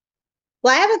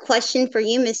Well, I have a question for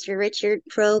you, Mr. Richard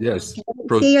Pro. Yes. Can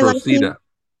I see your last name? Proceda.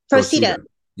 Procida. Proceda.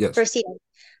 Yes. Procida.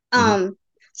 Hmm. Um,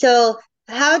 so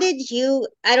how did you,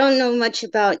 I don't know much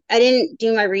about, I didn't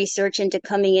do my research into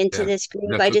coming into Yeah. this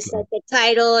group. That's I just saw okay. the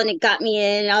title and it got me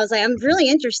in. And I was like, I'm Okay. really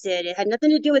interested. It had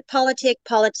nothing to do with politics,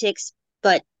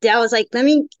 but I was like,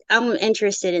 I'm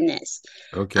interested in this.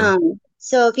 Okay.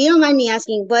 So if you don't mind me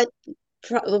asking, what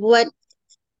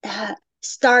uh,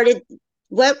 started,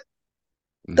 what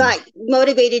Hmm. got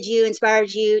motivated you,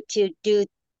 inspired you to do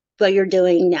what you're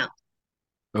doing now?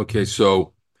 Okay.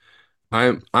 So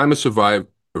I'm a survivor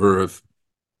of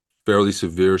fairly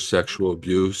severe sexual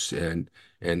abuse, and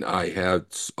I had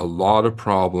a lot of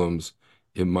problems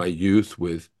in my youth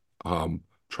with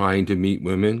trying to meet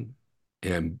women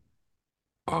and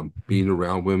being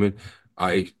around women.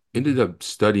 I ended up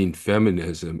studying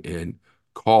feminism in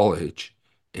college,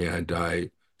 and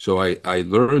I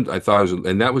learned, I thought I was,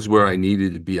 and that was where I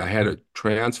needed to be. I had a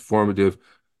transformative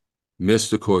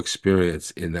mystical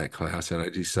experience in that class, and I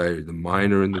decided to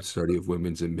minor in the study of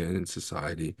women's and men in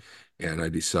society. And I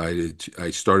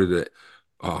started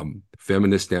a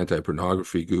feminist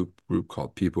anti-pornography group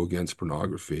called People Against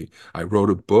Pornography. I wrote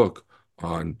a book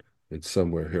on, it's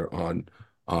somewhere here, on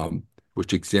um,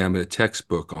 which examined a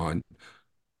textbook on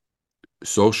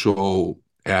social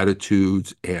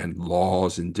attitudes and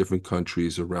laws in different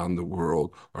countries around the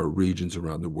world or regions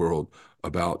around the world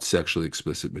about sexually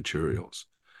explicit materials.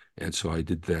 And so I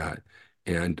did that.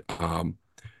 And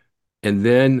and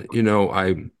then,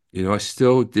 I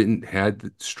still didn't had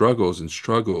the struggles. And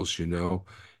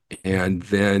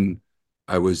then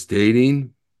I was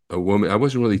dating a woman. I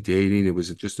wasn't really dating. It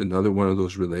was just another one of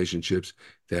those relationships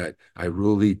that I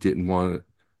really didn't want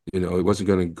to, it wasn't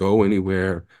going to go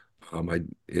anywhere. Um, I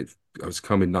I was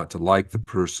coming not to like the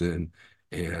person,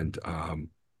 and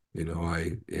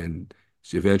and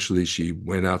eventually she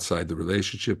went outside the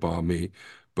relationship on me,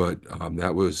 but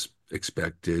that was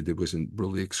expected. It wasn't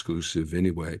really exclusive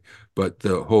anyway. But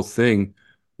the whole thing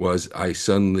was I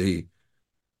suddenly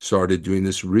started doing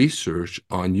this research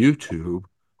on YouTube,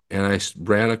 and I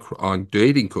ran on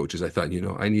dating coaches. I thought,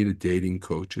 I needed dating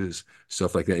coaches,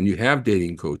 stuff like that. And you have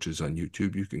dating coaches on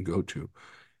YouTube you can go to.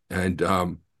 And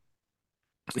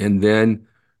and then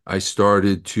I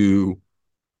started to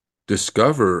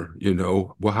discover,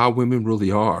 well, how women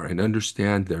really are and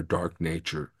understand their dark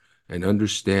nature and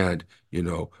understand,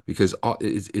 because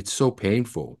it's so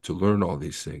painful to learn all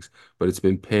these things, but it's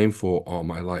been painful all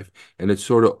my life. And it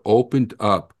sort of opened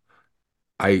up.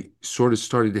 I sort of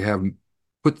started to have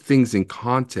put things in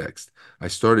context. I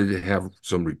started to have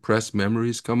some repressed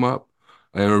memories come up.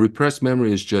 And a repressed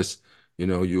memory is just,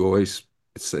 you always,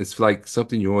 it's like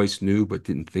something you always knew but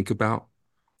didn't think about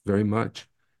very much.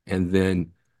 And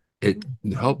then it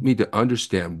helped me to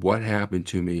understand what happened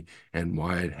to me and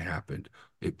why it happened.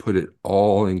 It put it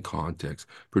all in context,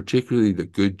 particularly the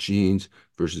good genes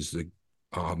versus the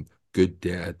good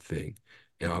dad thing,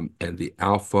 and the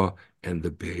alpha and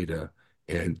the beta,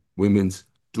 and women's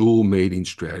dual mating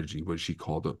strategy, what she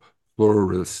called a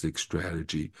pluralistic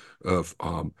strategy of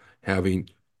having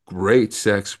great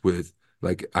sex with,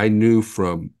 like, I knew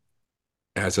from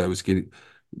as I was getting,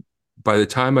 by the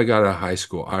time I got out of high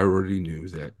school, I already knew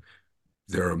that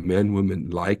there are men women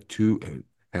like to and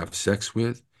have sex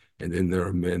with, and then there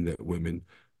are men that women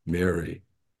marry.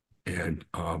 And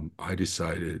I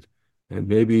decided, and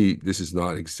maybe this is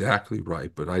not exactly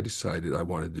right, but I decided I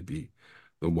wanted to be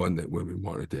the one that women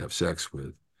wanted to have sex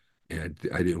with, and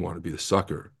I didn't want to be the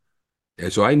sucker.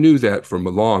 And so I knew that from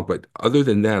along, but other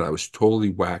than that, I was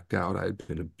totally whacked out. I had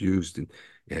been abused,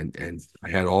 and I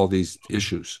had all these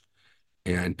issues.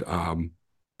 And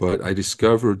but I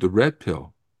discovered the red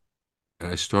pill, and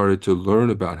I started to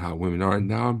learn about how women are. And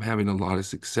now I'm having a lot of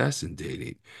success in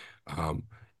dating. Um,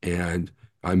 and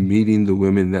I'm meeting the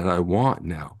women that I want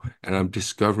now. And I'm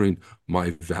discovering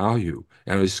my value.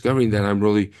 And I'm discovering that I'm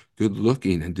really good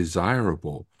looking and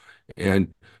desirable.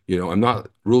 And, I'm not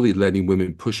really letting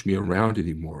women push me around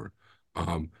anymore.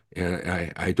 And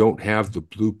I don't have the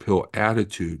blue pill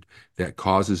attitude that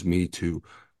causes me to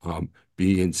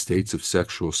be in states of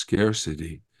sexual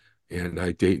scarcity. And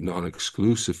I date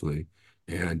non-exclusively,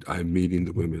 and I'm meeting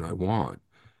the women I want.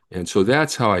 And so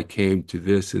that's how I came to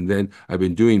this. And then I've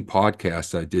been doing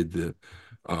podcasts. I did the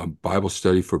Bible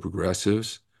study for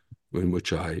progressives, in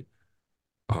which I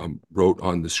wrote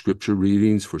on the scripture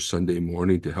readings for Sunday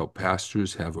morning to help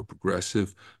pastors have a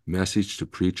progressive message to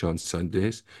preach on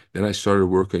Sundays. Then I started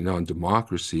working on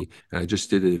democracy, and I just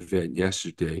did an event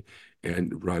yesterday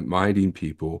and reminding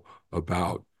people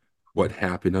about what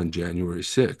happened on January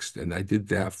 6th. And I did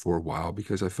that for a while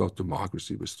because I felt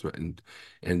democracy was threatened.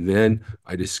 And then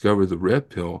I discovered the red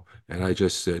pill and I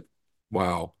just said,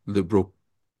 wow, liberal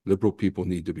people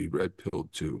need to be red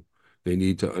pilled too. They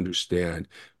need to understand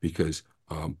because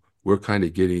we're kind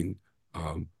of getting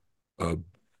um, a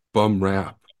bum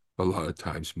rap a lot of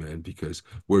times, man, because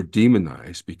we're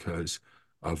demonized because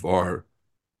of our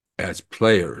as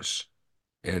players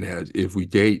and as if we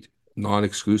date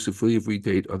non-exclusively, if we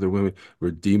date other women,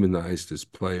 we're demonized as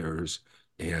players,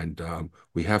 and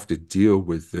we have to deal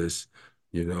with this,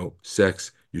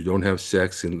 sex. You don't have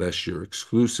sex unless you're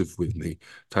exclusive with me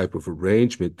type of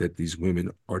arrangement that these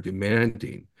women are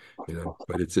demanding,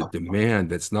 but it's a demand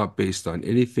that's not based on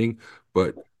anything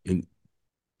but in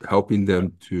helping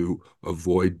them to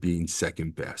avoid being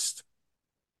second best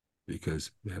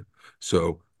because yeah.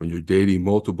 So when you're dating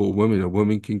multiple women, a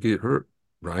woman can get hurt,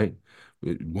 right?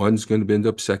 One's going to end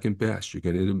up second best. You're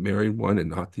going to end up marrying one and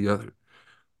not the other.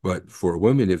 But for a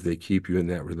woman, if they keep you in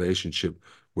that relationship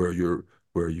where you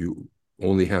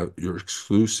only have you're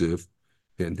exclusive,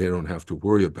 then they don't have to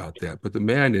worry about that. But the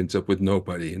man ends up with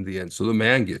nobody in the end. So the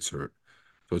man gets hurt.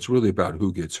 So it's really about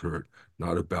who gets hurt,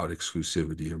 not about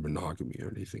exclusivity or monogamy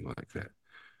or anything like that.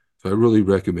 So I really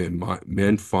recommend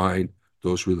men find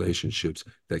those relationships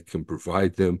that can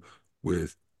provide them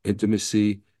with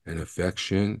intimacy and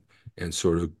affection and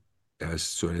sort of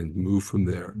and move from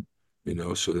there,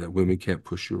 so that women can't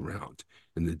push you around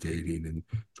in the dating and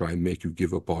try and make you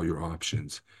give up all your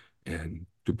options and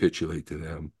capitulate to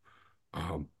them.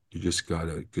 You just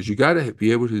because you gotta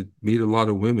be able to meet a lot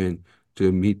of women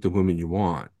to meet the women you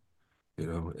want,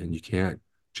 and you can't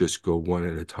just go one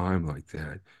at a time like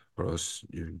that, or else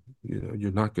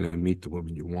you're not going to meet the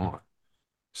woman you want.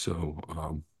 So,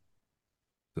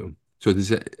 so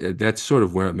that's sort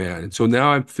of where I'm at. And so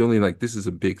now I'm feeling like this is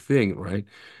a big thing, right?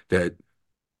 That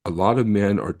a lot of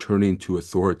men are turning to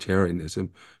authoritarianism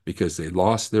because they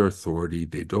lost their authority.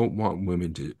 They don't want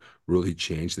women to really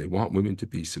change. They want women to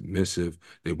be submissive.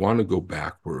 They want to go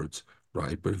backwards,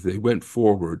 right? But if they went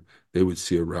forward, they would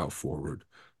see a route forward.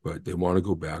 But they want to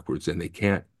go backwards, and they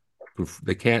can't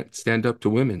stand up to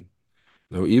women.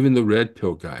 Even the red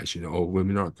pill guys, oh,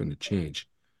 women aren't going to change.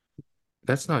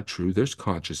 That's not true. There's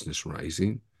consciousness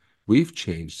rising. We've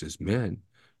changed as men.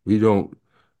 We don't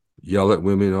yell at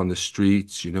women on the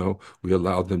streets. We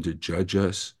allow them to judge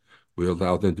us. We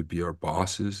allow them to be our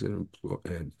bosses and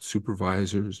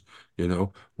supervisors.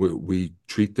 We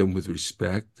treat them with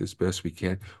respect as best we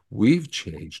can. We've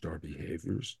changed our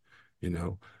behaviors, you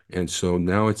know, and so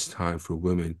now it's time for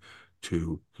women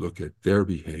to look at their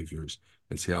behaviors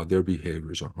and see how their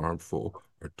behaviors are harmful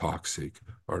or toxic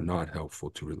or not helpful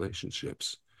to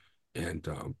relationships and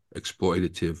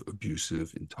exploitative,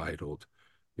 abusive, entitled,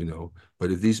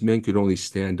 But if these men could only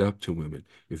stand up to women,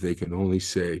 if they can only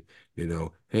say,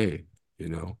 hey,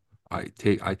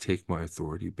 I take my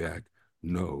authority back.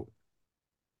 No,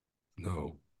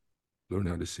 no, learn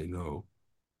how to say no,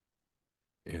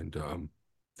 and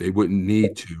they wouldn't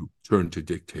need to turn to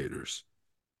dictators.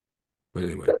 But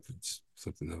anyway, that's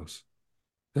something else.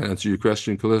 That answer your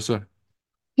question, Calissa?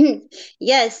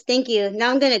 Yes, thank you. Now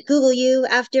I'm gonna Google you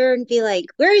after and be like,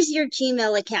 "Where's your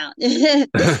Gmail account?"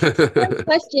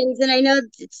 Questions, and I know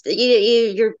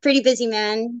you're a pretty busy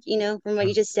man, from what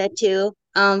you just said too.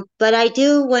 But I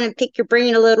do want to pick your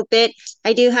brain a little bit.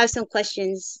 I do have some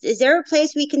questions. Is there a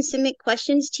place we can submit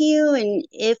questions to you? And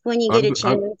if when you get I'm a I'm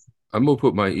chance, I'm gonna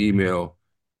put my email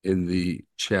in the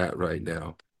chat right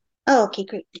now, oh, okay,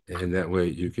 great. and that way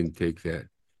you can take that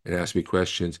and ask me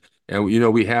questions. And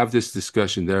we have this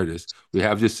discussion. There it is. We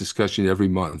have this discussion every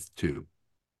month too.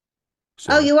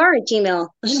 Oh, So you are a Gmail.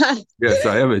 yes,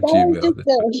 I am at Sorry, Gmail.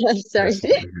 I'm sorry. That's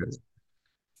very good.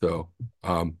 So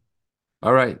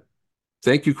all right.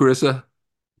 Thank you, Carissa.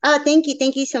 Oh, thank you.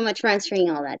 Thank you so much for answering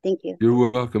all that. Thank you.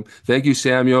 You're welcome. Thank you,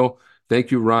 Samuel.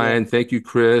 Thank you, Yeah, Ryan. Thank you,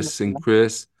 Chris and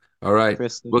Chris. All right.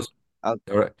 Kristen. Well, I'll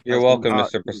all right. You're I'll send welcome,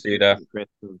 out Mr. Precita. invitation,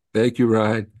 Kristen. Thank you,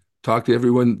 Ryan. Talk to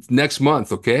everyone next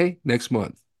month, okay? Next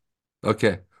month.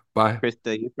 Okay. Bye.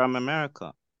 Krista, you from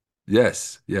America?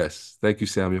 Yes, yes. Thank you,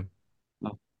 Samuel.